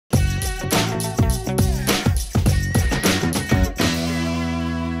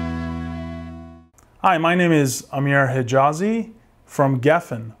Hi, my name is Amir Hijazi from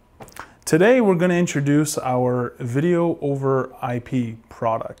Gefen. Today we're going to introduce our video over IP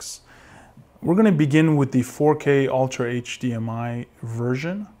products. We're going to begin with the 4K Ultra HDMI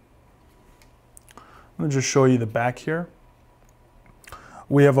version. I'm going to just show you the back here.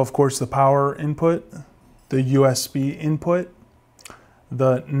 We have, of course, the power input, the USB input,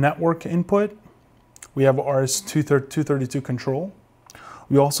 the network input. We have RS-232 control.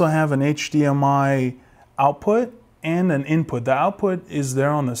 We also have an HDMI output and an input. The output is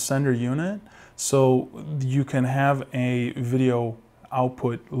there on the sender unit, so you can have a video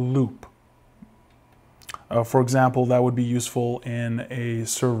output loop. For example, that would be useful in a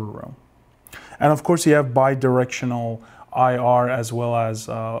server room. And of course, you have bi-directional IR as well as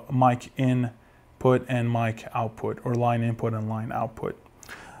mic input and mic output, or line input and line output.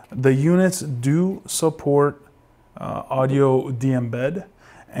 The units do support audio de-embed.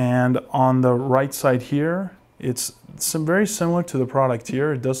 And on the right side here, it's very similar to the product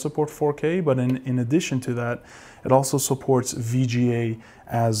here. It does support 4K, but in addition to that, it also supports VGA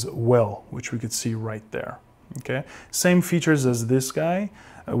as well, which we could see right there. Okay, same features as this guy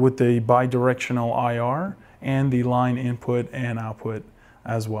with the bi-directional IR and the line input and output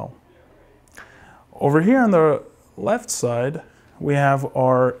as well. Over here on the left side, we have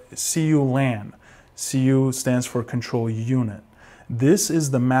our CU LAN. CU stands for control unit. This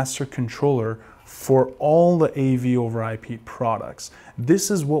is the master controller for all the AV over IP products.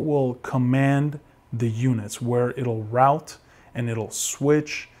 This is what will command the units, where it'll route and it'll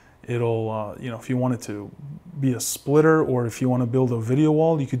switch. It'll, if you want it to be a splitter or if you want to build a video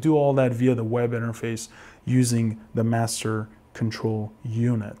wall, you could do all that via the web interface using the master control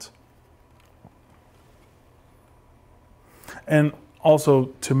unit. And also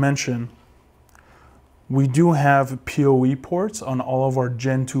to mention, we do have PoE ports on all of our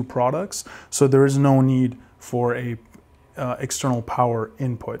Gen 2 products, so there is no need for a external power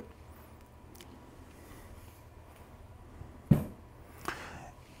input.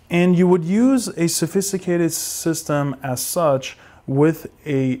 And you would use a sophisticated system as such with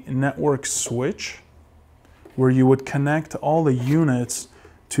a network switch, where you would connect all the units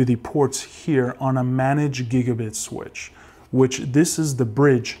to the ports here on a managed gigabit switch, which this is the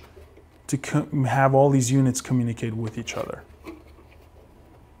bridge to have all these units communicate with each other.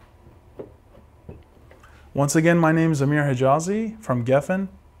 Once again, my name is Amir Hijazi from Gefen.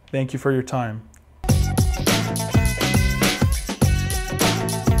 Thank you for your time.